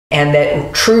and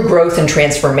that true growth and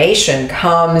transformation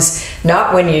comes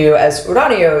not when you, as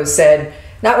Uranio said,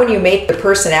 not when you make the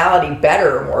personality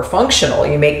better or more functional,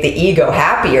 you make the ego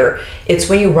happier. It's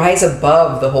when you rise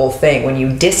above the whole thing, when you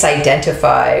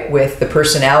disidentify with the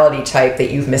personality type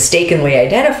that you've mistakenly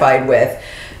identified with,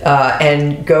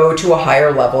 and go to a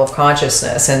higher level of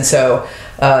consciousness. And so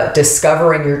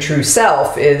discovering your true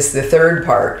self is the third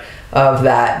part of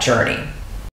that journey.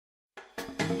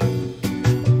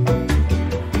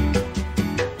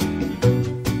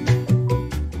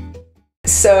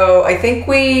 So I think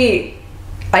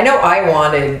I know I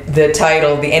wanted the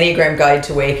title, The Enneagram Guide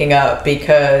to Waking Up,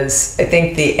 because I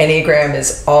think the Enneagram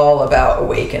is all about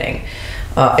awakening.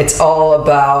 It's all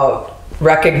about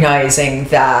recognizing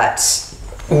that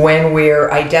when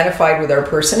we're identified with our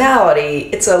personality,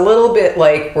 it's a little bit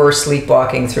like we're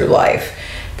sleepwalking through life,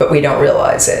 but we don't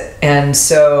realize it. And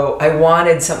so I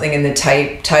wanted something in the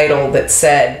title that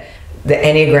said, The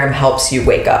Enneagram Helps You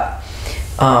Wake Up.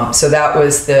 So that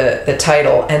was the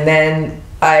title. And then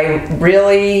I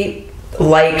really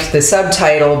liked the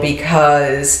subtitle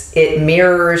because it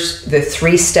mirrors the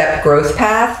 3-step growth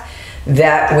path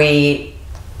that we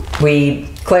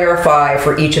clarify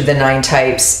for each of the 9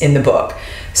 types in the book.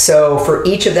 So for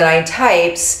each of the 9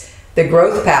 types, the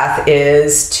growth path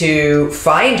is to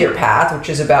find your path, which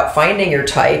is about finding your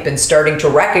type and starting to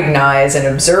recognize and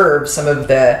observe some of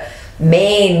the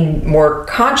main, more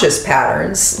conscious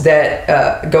patterns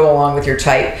that go along with your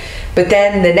type. But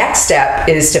then the next step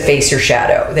is to face your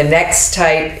shadow. The next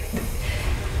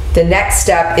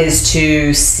step is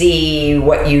to see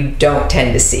what you don't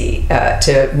tend to see,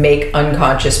 to make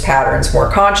unconscious patterns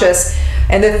more conscious.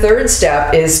 And the third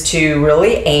step is to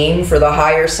really aim for the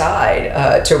higher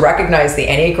side, to recognize the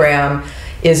Enneagram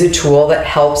is a tool that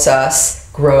helps us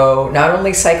grow not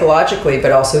only psychologically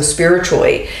but also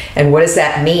spiritually. And what does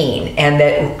that mean? And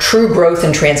that true growth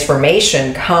and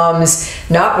transformation comes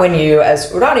not when you, as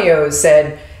Uranio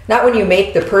said, not when you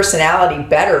make the personality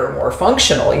better or more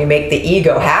functional, you make the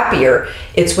ego happier.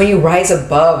 It's when you rise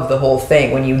above the whole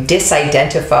thing, when you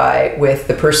disidentify with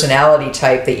the personality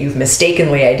type that you've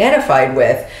mistakenly identified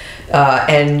with,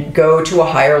 and go to a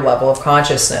higher level of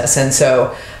consciousness. And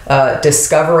so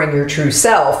discovering your true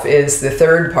self is the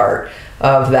third part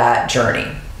of that journey.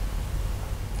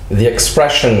 The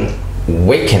expression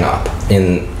waking up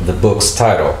in the book's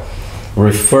title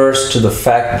refers to the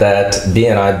fact that B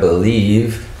and I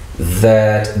believe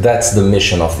that that's the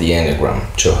mission of the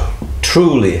Enneagram, to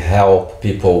truly help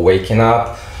people waking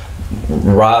up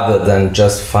rather than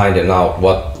just finding out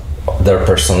what their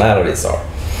personalities are.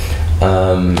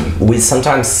 We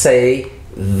sometimes say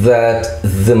that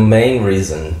the main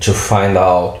reason to find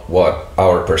out what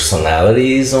our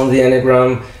personality is on the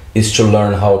Enneagram is to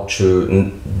learn how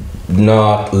to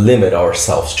not limit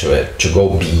ourselves to it, to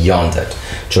go beyond it,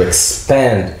 to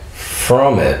expand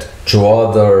from it to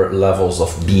other levels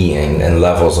of being and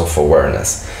levels of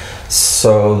awareness.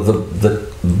 So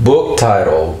the book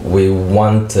title, we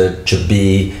wanted to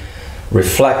be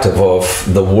reflective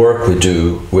of the work we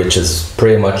do, which is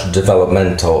pretty much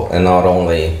developmental and not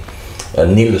only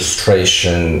an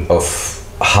illustration of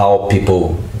how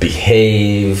people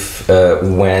behave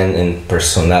when in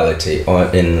personality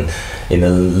or in a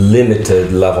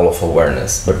limited level of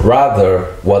awareness, but rather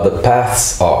what the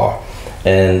paths are.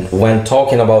 And when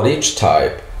talking about each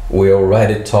type, we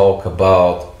already talk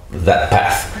about that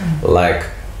path. Like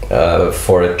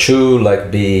for a 2,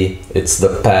 like B, it's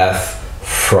the path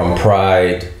from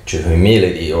pride to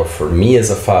humility, or for me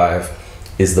as a 5,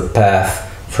 is the path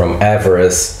from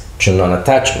avarice to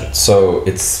non-attachment. So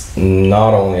it's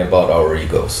not only about our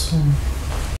egos.